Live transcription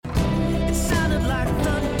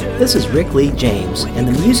This is Rick Lee James, and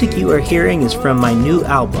the music you are hearing is from my new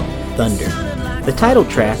album, Thunder. The title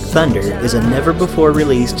track, Thunder, is a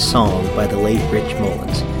never-before-released song by the late Rich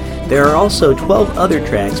Mullins. There are also 12 other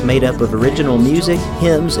tracks made up of original music,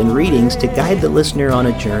 hymns, and readings to guide the listener on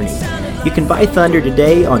a journey. You can buy Thunder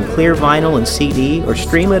today on clear vinyl and CD, or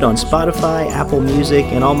stream it on Spotify, Apple Music,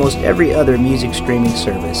 and almost every other music streaming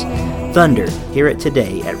service. Thunder, hear it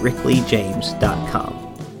today at rickleejames.com.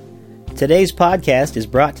 Today's podcast is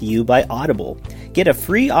brought to you by Audible. Get a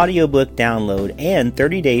free audiobook download and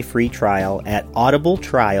 30-day free trial at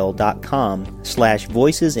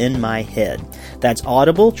audibletrial.com/voicesinmyhead. That's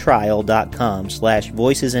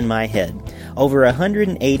audibletrial.com/voicesinmyhead. Over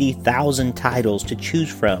 180,000 titles to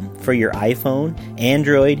choose from for your iPhone,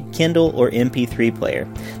 Android, Kindle, or MP3 player.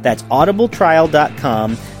 That's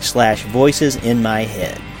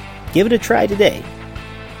audibletrial.com/voicesinmyhead. Give it a try today.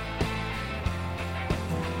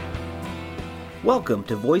 Welcome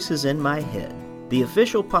to Voices in My Head, the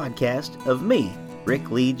official podcast of me, Rick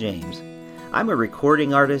Lee James. I'm a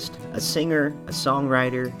recording artist, a singer, a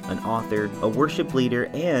songwriter, an author, a worship leader,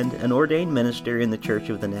 and an ordained minister in the Church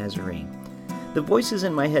of the Nazarene. The Voices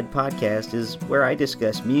in My Head podcast is where I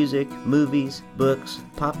discuss music, movies, books,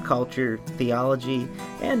 pop culture, theology,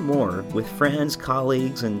 and more with friends,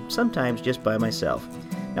 colleagues, and sometimes just by myself.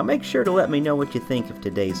 Now make sure to let me know what you think of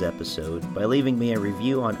today's episode by leaving me a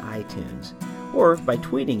review on iTunes, or by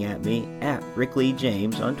tweeting at me at Rick Lee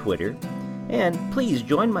James on Twitter. And please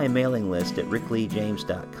join my mailing list at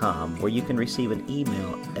rickleejames.com, where you can receive an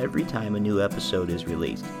email every time a new episode is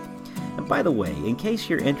released. And by the way, in case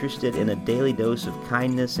you're interested in a daily dose of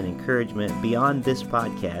kindness and encouragement beyond this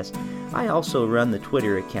podcast, I also run the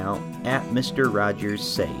Twitter account at Mr. Rogers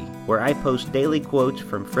Say, where I post daily quotes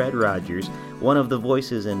from Fred Rogers, one of the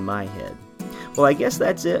voices in my head. Well, I guess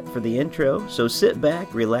that's it for the intro, so sit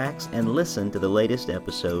back, relax, and listen to the latest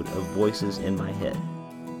episode of Voices in My Head.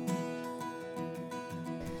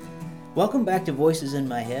 Welcome back to Voices in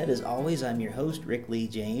My Head. As always, I'm your host, Rick Lee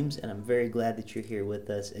James, and I'm very glad that you're here with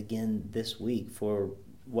us again this week for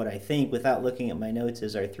what I think, without looking at my notes,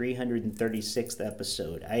 is our 336th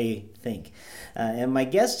episode, I think. And my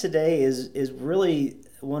guest today is really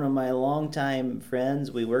one of my longtime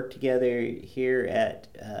friends. We work together here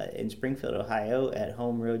in Springfield, Ohio, at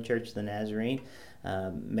Home Road Church of the Nazarene,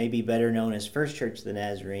 maybe better known as First Church of the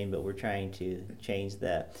Nazarene, but we're trying to change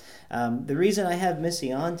that. The reason I have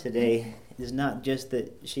Missy on today is not just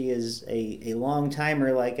that she is a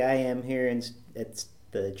long-timer like I am here at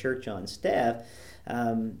the church on staff,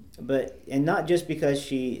 but not just because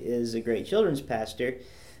she is a great children's pastor,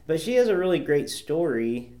 but she has a really great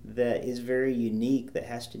story that is very unique that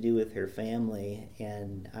has to do with her family,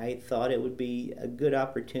 and I thought it would be a good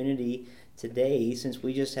opportunity today, since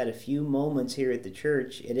we just had a few moments here at the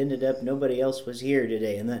church. It ended up nobody else was here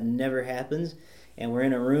today, and that never happens, and we're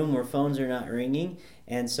in a room where phones are not ringing,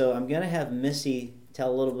 and so I'm going to have Missy tell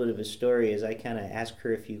a little bit of a story as I kind of ask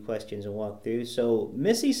her a few questions and walk through. So,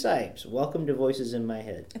 Missy Sipes, welcome to Voices in My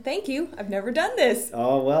Head. Thank you. I've never done this.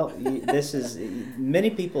 Oh, well, this is, many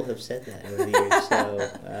people have said that over the years, so,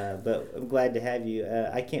 but I'm glad to have you.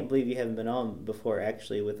 I can't believe you haven't been on before,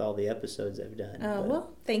 actually, with all the episodes I've done.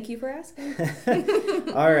 Well, thank you for asking.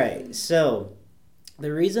 All right, so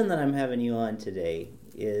the reason that I'm having you on today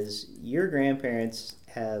is your grandparents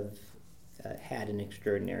have had an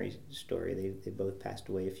extraordinary story. They both passed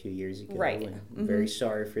away a few years ago. Right. And I'm very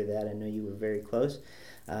sorry for that. I know you were very close.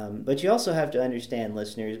 But you also have to understand,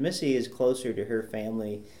 listeners, Missy is closer to her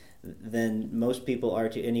family than most people are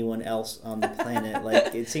to anyone else on the planet.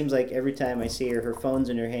 Like, it seems like every time I see her, her phone's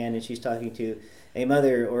in her hand and she's talking to a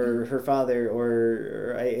mother or her father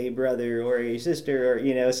or a brother or a sister,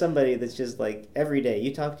 or somebody that's just like every day.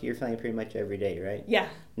 You talk to your family pretty much every day, right? Yeah.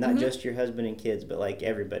 Not just your husband and kids, but like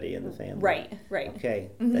everybody in the family. Right. Okay,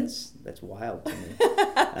 that's wild to me.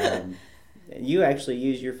 You actually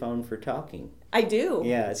use your phone for talking. I do.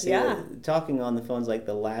 Yeah. See, talking on the phone's like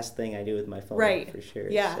the last thing I do with my phone, right? For sure.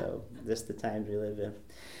 Yeah. So just the times we live in.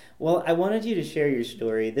 Well, I wanted you to share your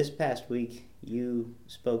story. This past week, you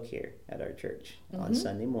spoke here at our church on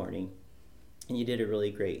Sunday morning, and you did a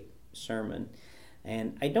really great sermon.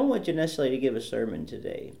 And I don't want you necessarily to give a sermon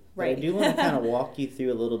today, right? But I do want to kind of walk you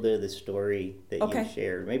through a little bit of the story that you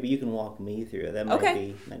shared. Maybe you can walk me through it. That might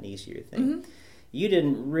be an easier thing. You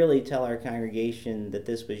didn't really tell our congregation that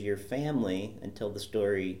this was your family until the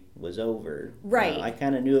story was over. Right. I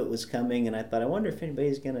kind of knew it was coming, and I thought, I wonder if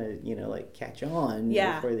anybody's going to, catch on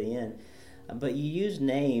before the end. But you used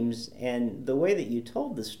names, and the way that you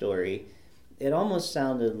told the story, it almost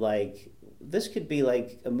sounded like this could be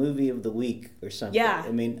like a movie of the week or something. Yeah.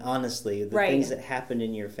 I mean, honestly, the things that happen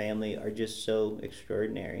in your family are just so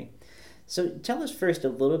extraordinary. So tell us first a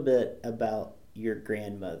little bit about your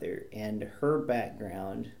grandmother and her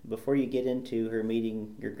background before you get into her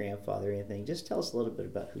meeting your grandfather or anything. Just tell us a little bit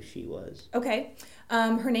about who she was. Okay.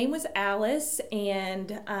 Her name was Alice,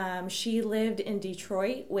 and she lived in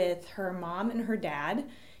Detroit with her mom and her dad,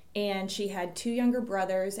 and she had 2 younger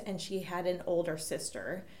brothers, and she had an older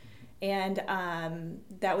sister. And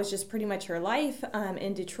that was just pretty much her life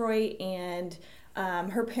in Detroit, and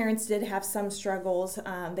her parents did have some struggles.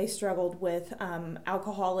 They struggled with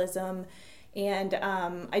alcoholism. And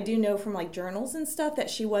I do know from like journals and stuff that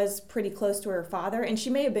she was pretty close to her father, and she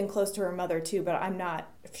may have been close to her mother too, but I'm not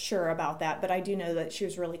sure about that. But I do know that she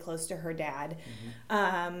was really close to her dad.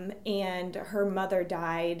 And her mother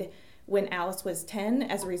died when Alice was 10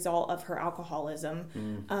 as a result of her alcoholism.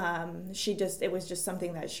 It was just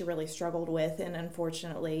something that she really struggled with, and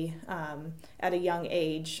unfortunately at a young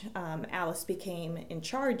age Alice became in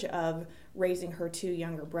charge of raising her 2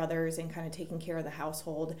 younger brothers and kind of taking care of the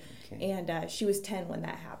household. And she was 10 when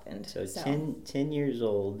that happened. So 10 years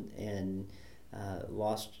old and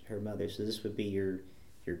lost her mother. So this would be your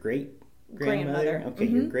great grandmother. Okay,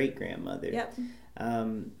 your great grandmother. Yep.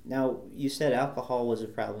 Now, you said alcohol was a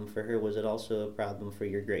problem for her. Was it also a problem for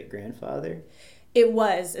your great grandfather? It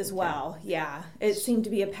was as well, yeah. It seemed to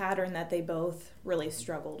be a pattern that they both really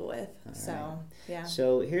struggled with. Yeah.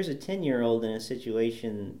 So here's a 10-year-old in a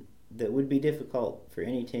situation that would be difficult for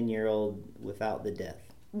any 10-year-old without the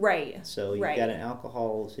death. Right. So you've got an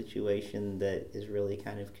alcohol situation that is really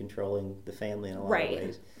kind of controlling the family in a lot of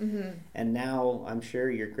ways. And now I'm sure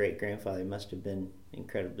your great-grandfather must have been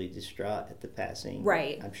incredibly distraught at the passing.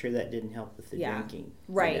 Right. I'm sure that didn't help with the drinking.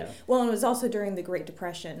 Right. You know? Well, and it was also during the Great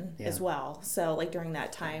Depression as well. So like during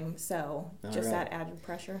that time. So that added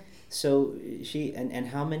pressure. So she, and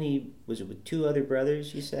how many, was it with 2 other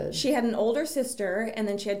brothers, you said? She had an older sister, and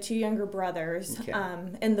then she had 2 younger brothers.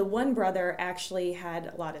 And the one brother actually had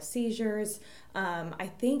a lot of seizures. I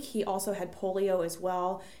think he also had polio as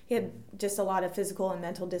well. He had just a lot of physical and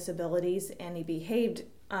mental disabilities, and he behaved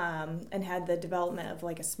and had the development of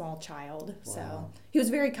like a small child. Wow. So he was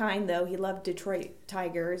very kind, though. He loved Detroit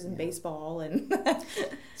Tigers and baseball. And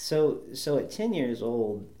so at 10 years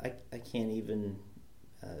old, I can't even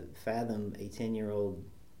fathom a 10-year-old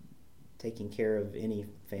taking care of any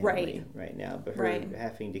family right now. But her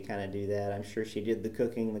having to kind of do that, I'm sure she did the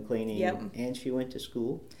cooking, the cleaning, and she went to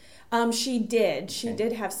school. She did. She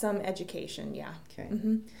did have some education, Okay.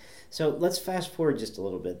 So let's fast forward just a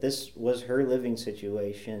little bit. This was her living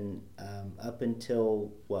situation up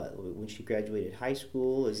until what? When she graduated high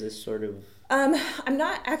school? Is this sort of... I'm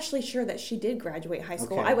not actually sure that she did graduate high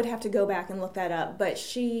school. I would have to go back and look that up. But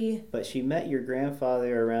she met your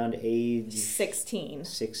grandfather around age... 16.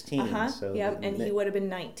 16. So and he would have been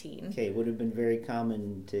 19. Okay, it would have been very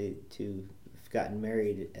common to have gotten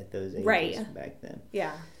married at those ages back then.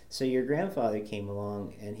 Yeah. So your grandfather came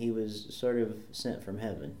along, and he was sort of sent from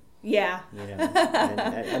heaven. Yeah. You know,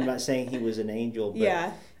 and I'm not saying he was an angel,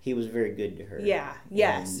 but he was very good to her. Yeah.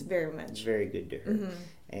 Yes, very much. Very good to her.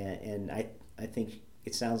 And I think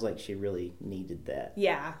it sounds like she really needed that.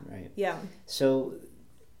 Yeah. Right. Yeah. So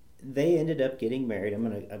they ended up getting married. I'm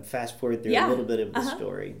going to fast forward through a little bit of the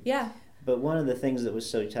story. Yeah. But one of the things that was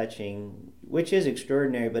so touching, which is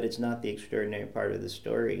extraordinary, but it's not the extraordinary part of the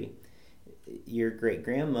story, your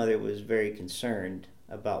great-grandmother was very concerned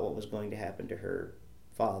about what was going to happen to her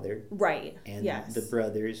father. Right. And the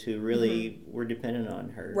brothers who really were dependent on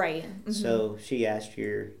her. Right. So she asked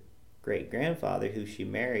your great-grandfather, who she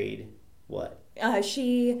married, what?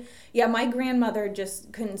 My grandmother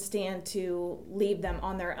just couldn't stand to leave them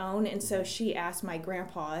on their own, and so she asked my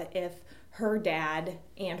grandpa if her dad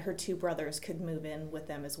and her 2 brothers could move in with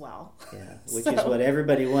them as well. Yeah, which is what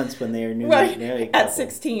everybody wants when they are newly married couple. At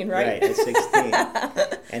 16, right? Right, at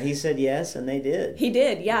 16. And he said yes, and they did. He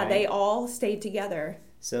did, yeah. Right? They all stayed together.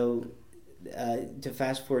 So to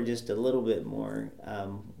fast forward just a little bit more,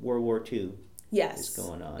 World War II is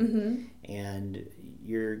going on. And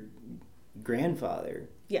your grandfather,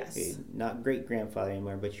 not great-grandfather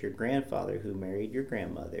anymore, but your grandfather who married your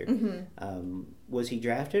grandmother, was he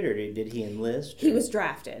drafted or did he enlist? He was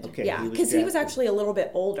drafted, because he was actually a little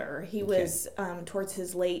bit older. He was towards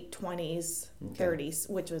his late 20s, 30s,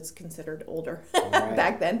 which was considered older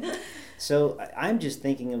back then. So I'm just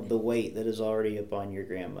thinking of the weight that is already upon your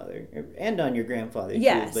grandmother and on your grandfather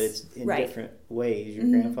too, but it's in different ways. Your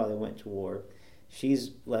grandfather went to war.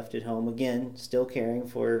 She's left at home again, still caring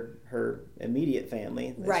for her immediate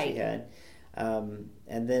family that she had. And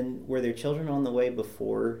then were there children on the way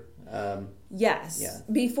before Yes. Yeah.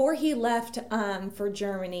 Before he left for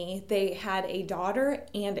Germany, they had a daughter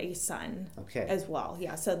and a son as well.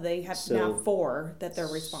 Yeah, so they have now 4 that they're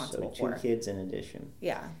responsible for. 2 kids in addition.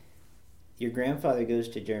 Yeah. Your grandfather goes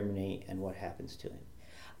to Germany, and what happens to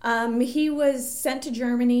him? He was sent to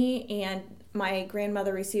Germany, and my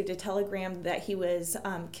grandmother received a telegram that he was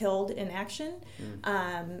killed in action.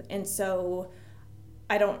 And so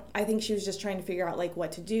I think she was just trying to figure out like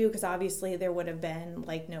what to do, because obviously there would have been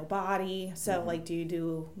like no body. So like, do you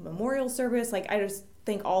do memorial service? Like, I just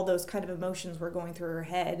think all those kind of emotions were going through her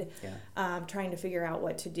head, trying to figure out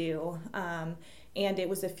what to do. And it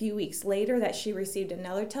was a few weeks later that she received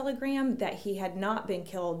another telegram that he had not been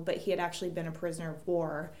killed, but he had actually been a prisoner of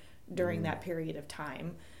war during that period of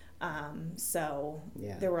time. So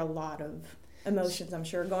there were a lot of emotions, I'm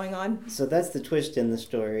sure, going on. So that's the twist in the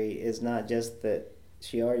story, is not just that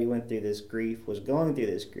she already went through this grief, was going through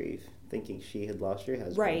this grief, thinking she had lost her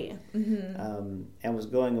husband. Right. And was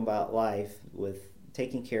going about life with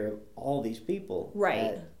taking care of all these people.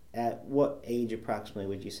 Right. At what age approximately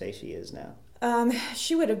would you say she is now?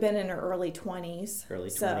 She would have been in her early 20s. Early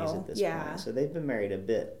 20s at this point. So they've been married a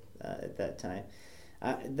bit at that time.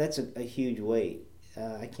 That's a huge weight.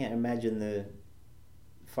 I can't imagine the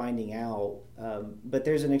finding out. But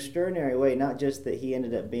there's an extraordinary way, not just that he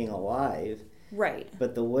ended up being alive, right,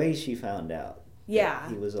 but the way she found out that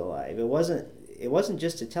he was alive. It wasn't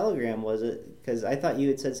just a telegram, was it? Because I thought you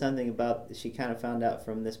had said something about she kind of found out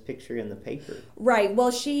from this picture in the paper. Right.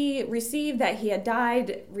 Well, she received that he had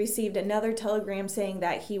died, received another telegram saying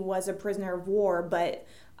that he was a prisoner of war, but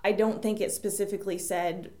I don't think it specifically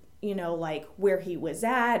said, like where he was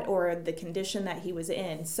at or the condition that he was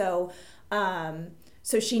in. So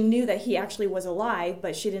she knew that he actually was alive,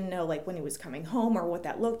 but she didn't know like when he was coming home or what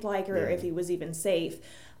that looked like, or if he was even safe.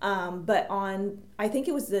 But I think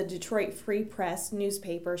it was the Detroit Free Press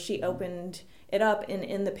newspaper, she opened it up, and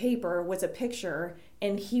in the paper was a picture,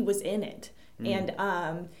 and he was in it.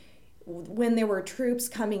 And when there were troops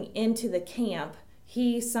coming into the camp,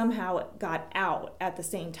 he somehow got out at the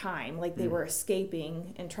same time, like they were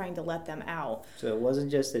escaping and trying to let them out. So it wasn't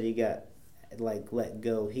just that he got let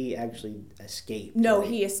go, he actually escaped. No, right?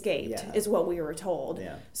 He escaped, is what we were told.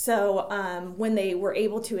 Yeah. So when they were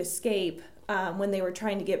able to escape, when they were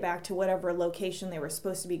trying to get back to whatever location they were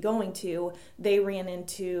supposed to be going to, they ran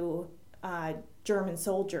into German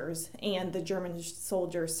soldiers, and the German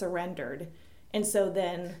soldiers surrendered. And so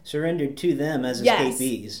then... Surrendered to them as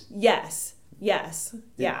escapees? Yes.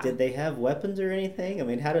 Did they have weapons or anything? I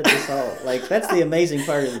mean, how did this all... that's the amazing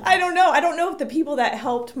part of it. I don't know. I don't know if the people that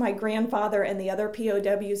helped my grandfather and the other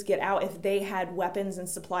POWs get out, if they had weapons and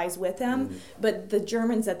supplies with them. But the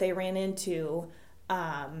Germans that they ran into,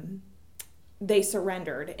 they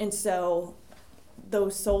surrendered. And so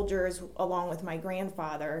those soldiers, along with my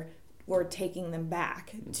grandfather, were taking them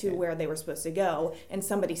back to where they were supposed to go. And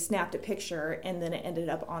somebody snapped a picture, and then it ended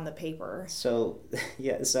up on the paper. So...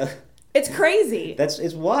 It's crazy.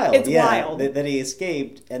 It's wild. It's wild. That he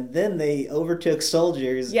escaped, and then they overtook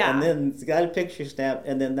soldiers, and then got a picture snapped,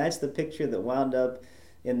 and then that's the picture that wound up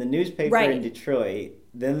in the newspaper in Detroit.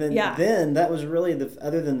 Then that was really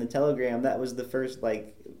other than the telegram, that was the first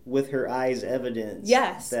with her eyes evidence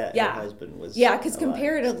that her husband was because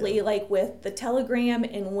comparatively still. With the telegram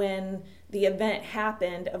and when the event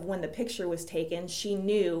happened of when the picture was taken, she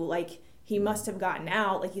knew he must have gotten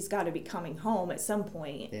out, he's got to be coming home at some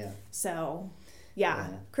point. So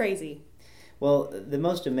crazy. Well, the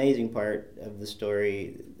most amazing part of the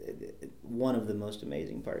story, one of the most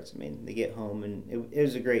amazing parts, I mean, they get home, and it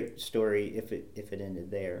was a great story if it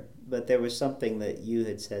ended there. But there was something that you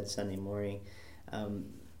had said Sunday morning.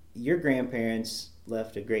 Your grandparents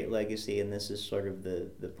left a great legacy, and this is sort of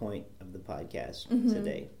the point of the podcast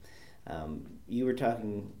today. You were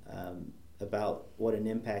talking about what an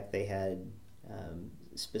impact they had,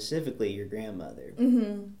 specifically your grandmother,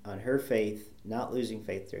 on her faith, not losing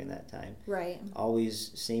faith during that time. Right.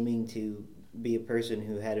 Always seeming to be a person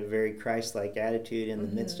who had a very Christ-like attitude in the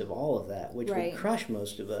midst of all of that, which would crush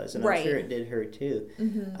most of us, and I'm sure it did her too.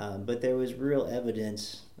 But there was real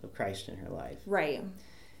evidence of Christ in her life. Right.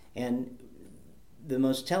 And the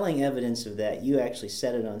most telling evidence of that, you actually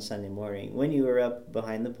said it on Sunday morning when you were up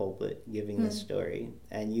behind the pulpit giving this story,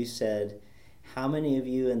 and you said, how many of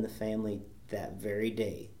you in the family that very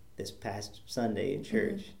day, this past Sunday in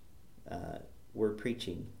church, were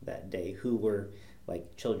preaching that day, who were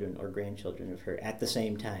children or grandchildren of her at the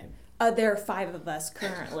same time? There are 5 of us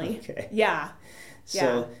currently. Okay. Yeah.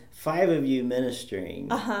 So 5 of you ministering.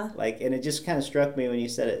 And it just kind of struck me when you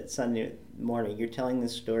said it Sunday morning. You're telling the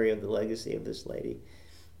story of the legacy of this lady.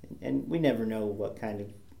 And we never know what kind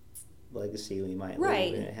of legacy we might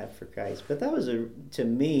Right. leave and have for Christ. But that was, to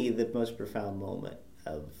me, the most profound moment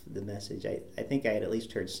of the message. I think I had at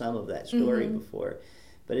least heard some of that story before,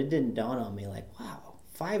 but it didn't dawn on me like, wow,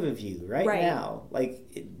 5 of you right now,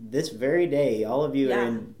 like this very day, all of you are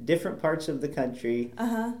in different parts of the country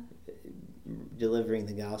delivering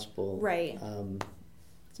the gospel. Right.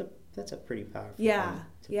 That's a pretty powerful thing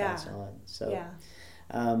to pass on. So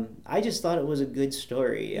I just thought it was a good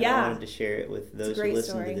story, and I wanted to share it with those who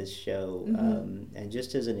listen to this show, and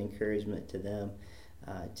just as an encouragement to them,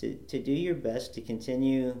 to do your best to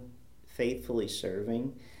continue faithfully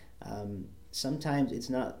serving. Sometimes it's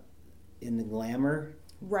not in the glamour,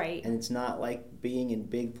 right, and it's not like being in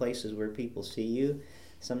big places where people see you.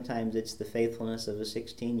 Sometimes it's the faithfulness of a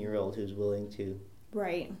 16-year-old who's willing to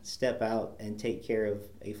step out and take care of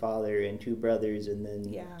a father and 2 brothers, and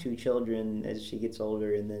then 2 children as she gets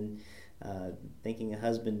older, and then thinking a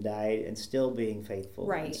husband died, and still being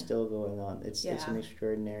faithful and still going on. It's an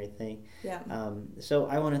extraordinary thing. So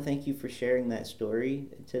I want to thank you for sharing that story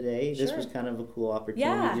today. This was kind of a cool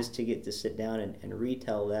opportunity just to get to sit down and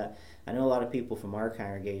retell that. I know a lot of people from our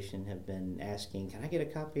congregation have been asking, can I get a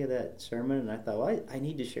copy of that sermon? And I thought, well, I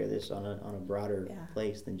need to share this on a broader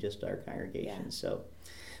place than just our congregation. So,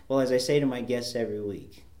 well, as I say to my guests every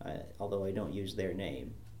week, although I don't use their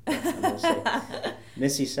name, I'm going to say,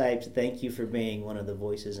 Missy Sipes, thank you for being one of the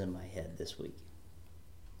voices in my head this week.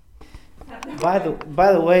 By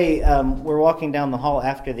the way, we're walking down the hall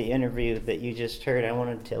after the interview that you just heard. I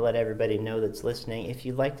wanted to let everybody know that's listening, if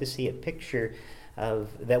you'd like to see a picture of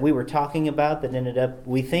that we were talking about that ended up,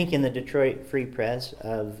 we think, in the Detroit Free Press,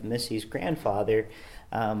 of Missy's grandfather,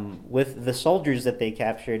 with the soldiers that they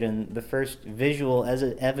captured, and the first visual as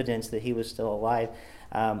evidence that he was still alive.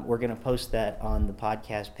 We're going to post that on the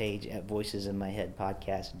podcast page at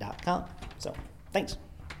voicesinmyheadpodcast.com. So, thanks.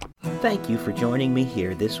 Thank you for joining me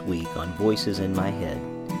here this week on Voices in My Head.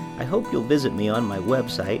 I hope you'll visit me on my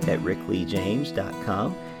website at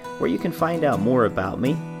rickleejames.com, where you can find out more about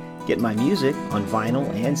me, get my music on vinyl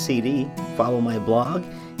and CD, follow my blog,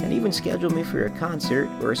 and even schedule me for a concert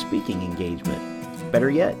or a speaking engagement.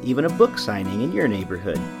 Better yet, even a book signing in your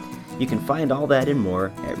neighborhood. You can find all that and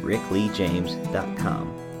more at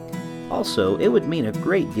rickleejames.com. Also, it would mean a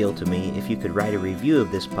great deal to me if you could write a review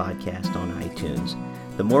of this podcast on iTunes.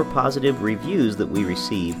 The more positive reviews that we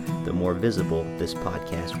receive, the more visible this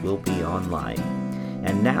podcast will be online.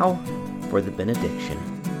 And now, for the benediction.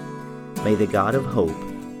 May the God of hope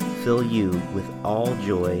fill you with all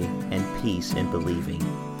joy and peace in believing,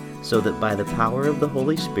 so that by the power of the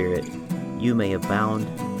Holy Spirit you may abound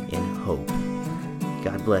in hope.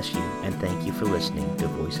 God bless you, and thank you for listening to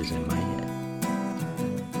Voices in My Head.